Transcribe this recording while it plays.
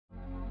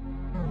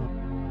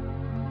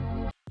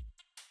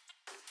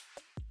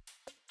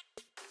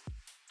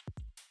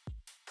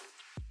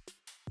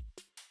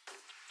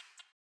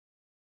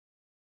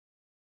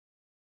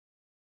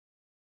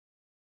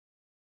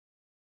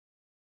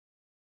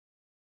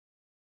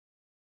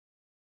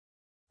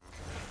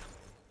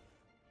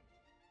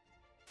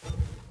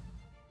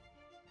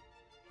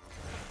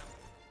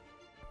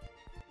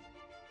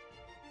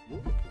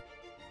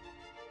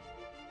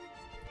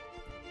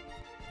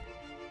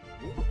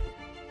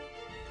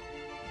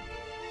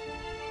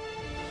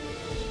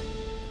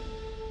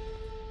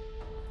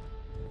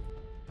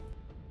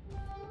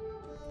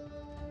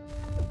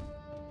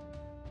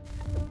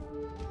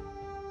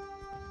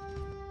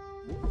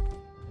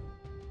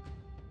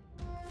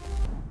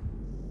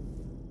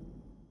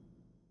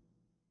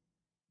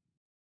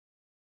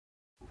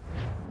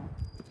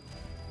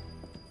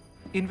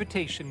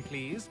Invitation,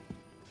 please.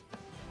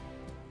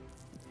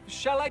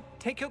 Shall I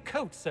take your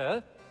coat,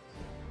 sir?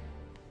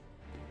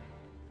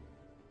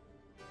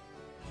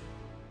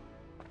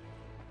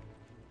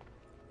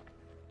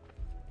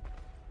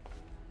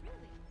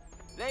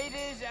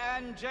 Ladies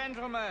and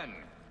gentlemen,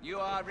 you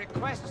are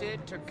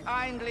requested to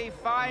kindly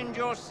find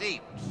your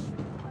seats.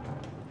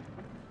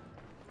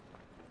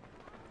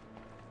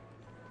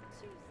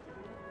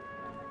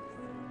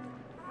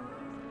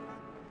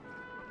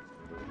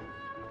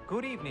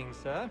 Good evening,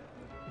 sir.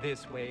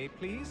 This way,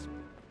 please.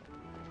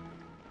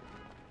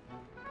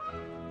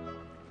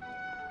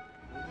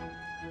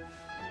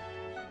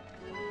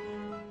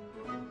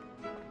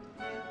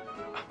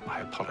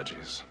 My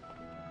apologies.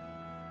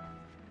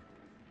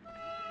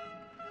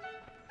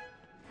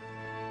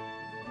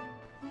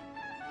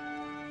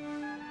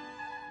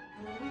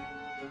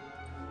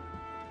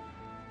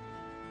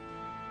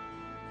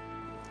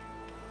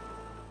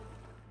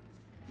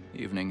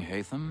 Evening,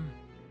 Hatham.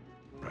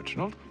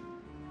 Reginald?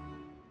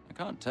 I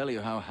can't tell you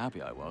how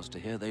happy I was to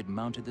hear they'd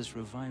mounted this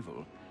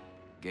revival.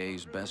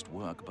 Gay's best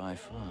work by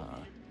far.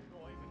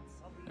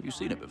 Have you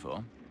seen it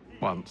before?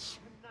 Once.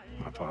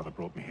 My father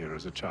brought me here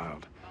as a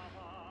child.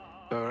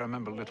 Though I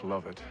remember little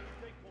of it.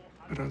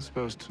 I don't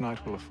suppose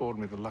tonight will afford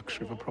me the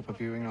luxury of a proper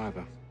viewing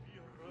either.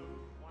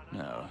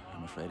 No,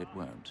 I'm afraid it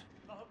won't.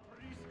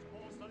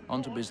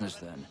 On to business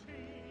then.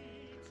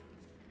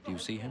 Do you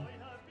see him?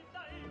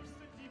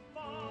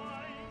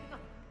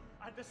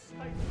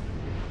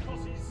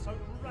 Because he's so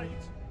great,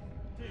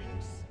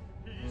 thinks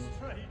his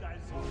trade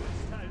as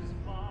honest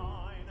as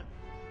mine.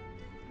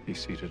 He's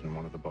seated in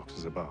one of the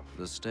boxes above.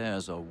 The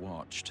stairs are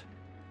watched.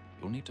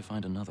 You'll need to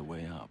find another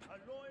way up.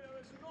 A lawyer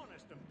is an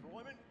honest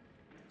employment,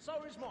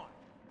 so is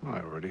mine.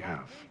 I already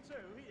have. Me too,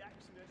 he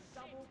acts in a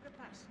double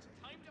capacity,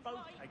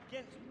 both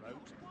against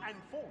rogues and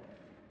for them.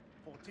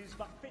 For 'tis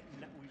but fitting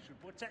that we should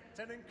protect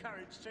and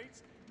encourage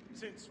cheats,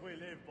 since we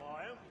live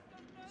by 'em.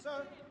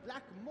 Sir,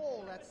 Black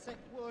Mall had sent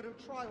word of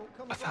trial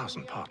comes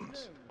 1,000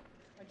 pardons.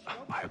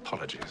 My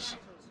apologies.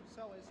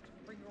 So as to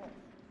bring her off.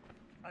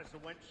 As the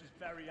wench is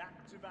very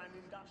active and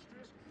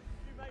industrious,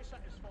 you may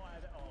satisfy her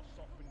that I'll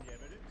soften the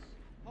evidence.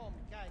 Tom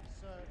Gay,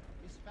 sir,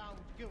 is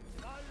found guilty.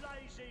 A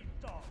lazy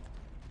dog!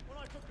 When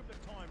I took him the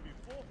time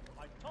before,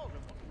 I told him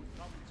what it would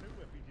come to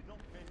if he did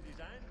not bend his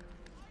hand.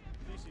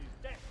 This is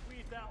death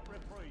without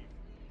reprieve.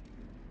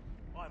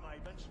 I may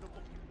venture to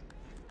book him.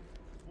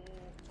 For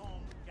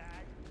Tom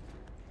Gag,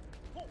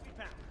 £40.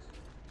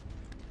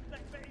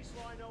 Let Betty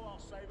Sly know I'll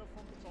save her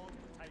from the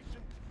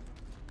transportation,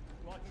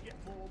 so I can get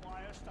more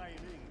by her staying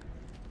in.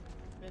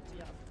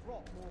 Betty has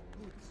brought more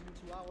goods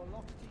into our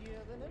lofty here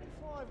than any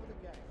five of the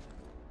gang.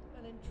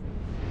 And in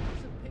truth,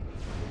 it's a pity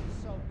to lose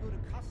so good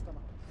a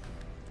customer.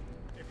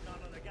 If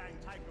none of the gang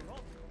take her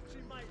on, she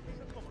may, in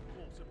the common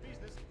course of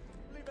business,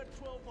 leave her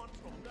 12 months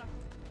longer.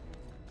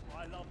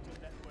 I love to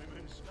let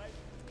women skate.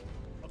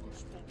 A good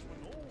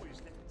sportsman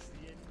always lets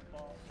the end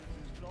part of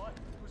his life,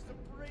 because the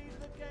breed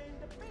of the game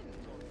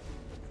depends on it.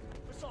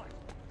 Besides,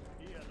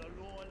 here the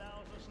law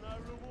allows us no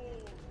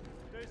reward.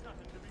 There's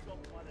nothing to be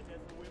got by the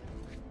death of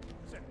women,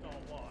 except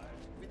our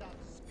wives. Without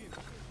dispute.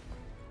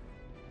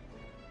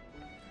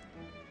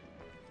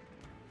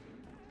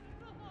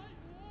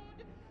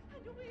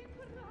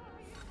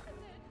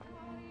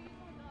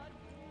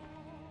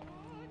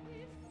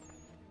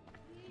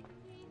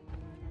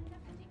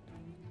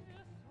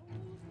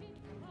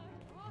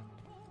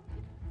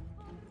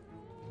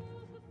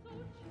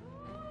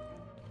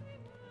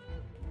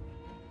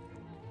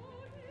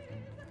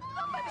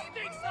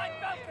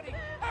 Balcony!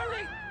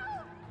 Hurry!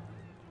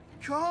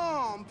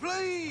 Come,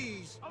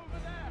 please! Over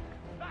there!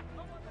 Back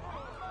over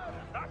there!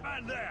 That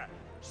man there!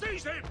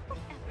 Seize him!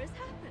 Whatever has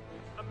happened?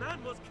 A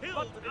man was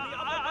killed in the other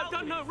I've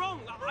done no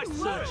wrong. I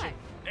searched.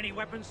 Any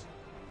weapons?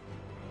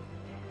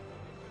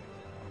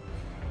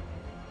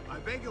 I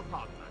beg your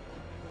pardon, man.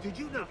 Did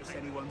you notice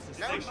anyone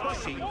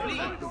suspicious? Please!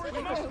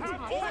 We must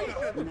have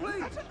order!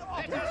 Please!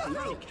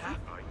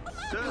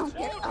 Don't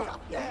get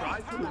up. Try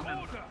to remember.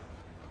 Order!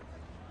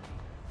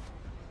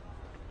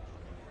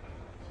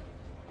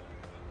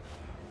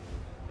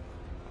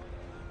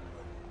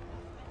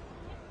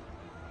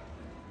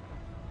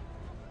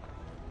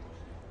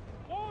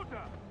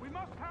 Order! We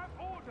must have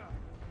order!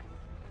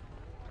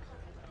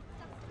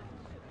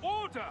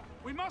 Order!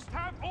 We must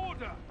have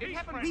order! We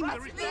must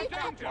leave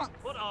at once.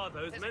 What are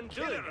those men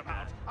doing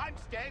about? I'm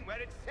staying where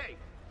it's safe.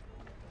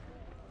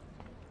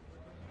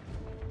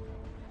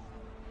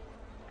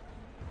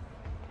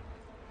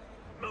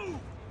 Move!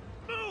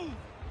 Move!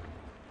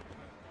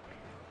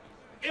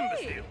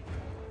 Imbecile!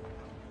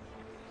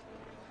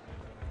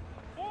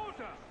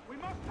 Order! We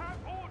must have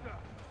order!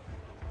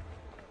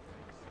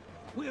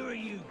 Where are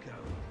you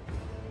going?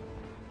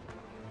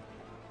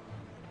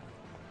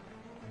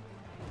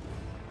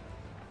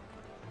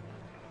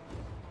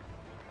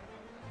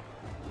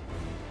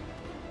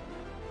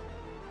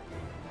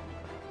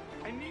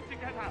 I need to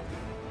get out.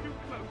 Too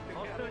close to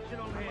I'll get search it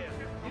on here.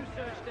 You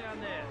search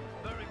down there.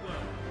 Very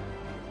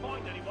good.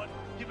 Find anyone,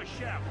 give a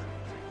shout.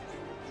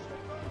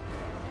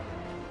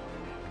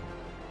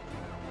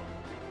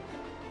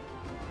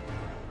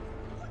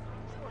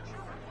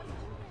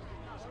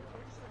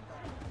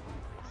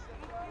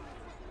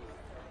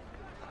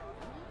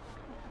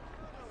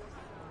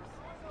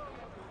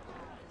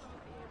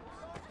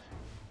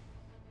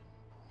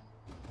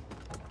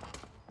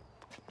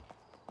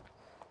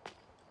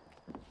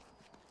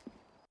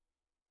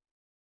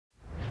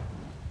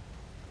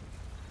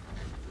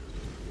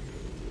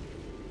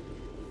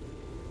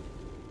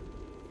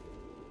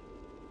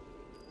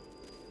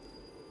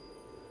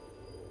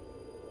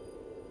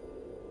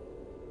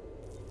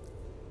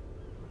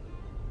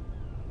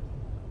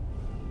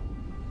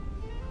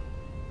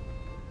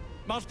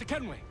 Master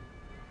Kenway!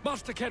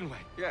 Master Kenway!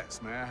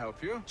 Yes, may I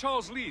help you?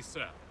 Charles Lee,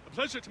 sir. A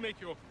pleasure to make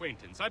your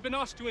acquaintance. I've been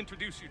asked to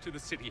introduce you to the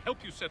city, help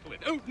you settle in.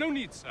 Oh, no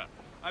need, sir.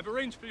 I've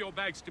arranged for your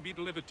bags to be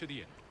delivered to the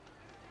inn.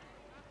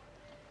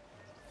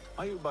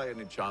 Are you by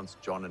any chance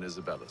John and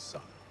Isabella's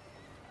son?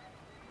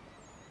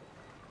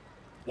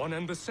 One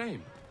and the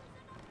same.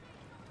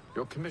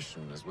 Your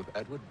commission is with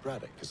Edward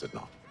Braddock, is it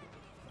not?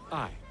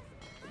 Aye.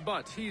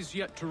 But he's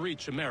yet to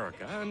reach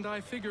America, and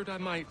I figured I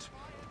might...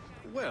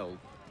 Well,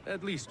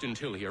 at least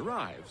until he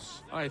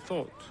arrives. I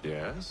thought...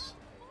 Yes?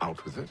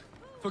 Out with it.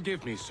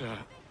 Forgive me, sir.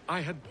 I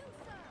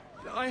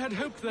had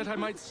hoped that I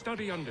might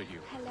study under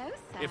you. Hello,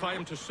 sir. If I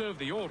am to serve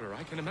the Order,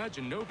 I can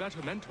imagine no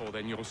better mentor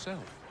than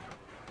yourself.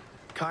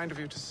 Kind of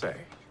you to say,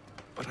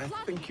 but I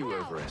think you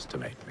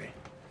overestimate me.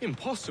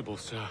 Impossible,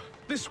 sir.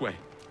 This way.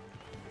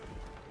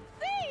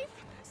 Thief!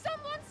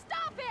 Someone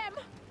stop him!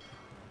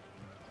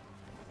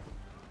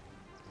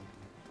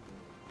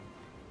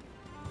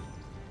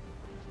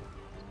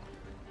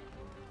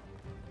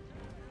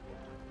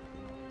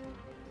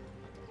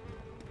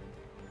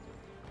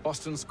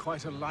 Boston's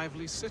quite a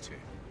lively city.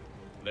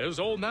 There's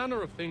all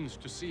manner of things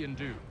to see and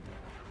do.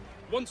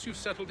 Once you've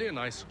settled in,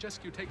 I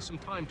suggest you take some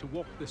time to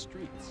walk the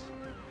streets.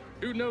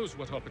 Who knows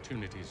what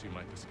opportunities you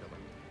might discover.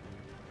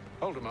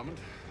 Hold a moment.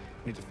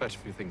 Need to fetch a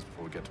few things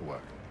before we get to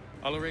work.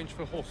 I'll arrange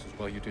for horses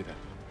while you do that.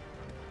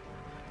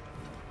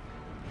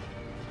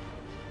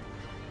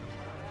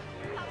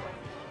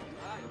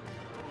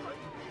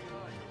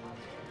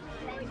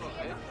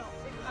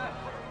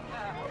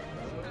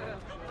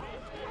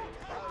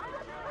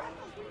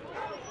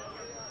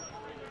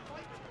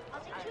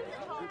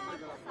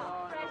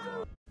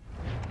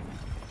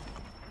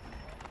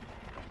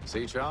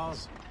 See,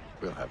 Charles?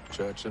 We'll have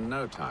church in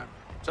no time,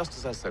 just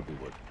as I said we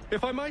would.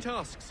 If I might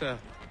ask, sir,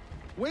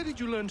 where did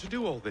you learn to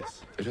do all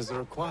this? It is a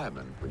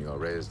requirement when you are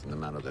raised in the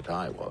manner that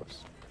I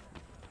was.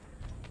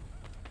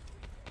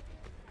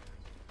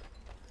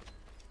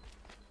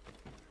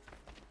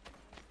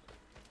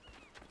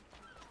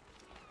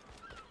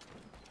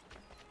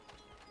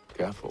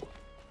 Careful.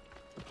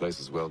 The place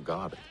is well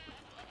guarded.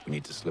 We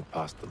need to slip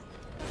past them.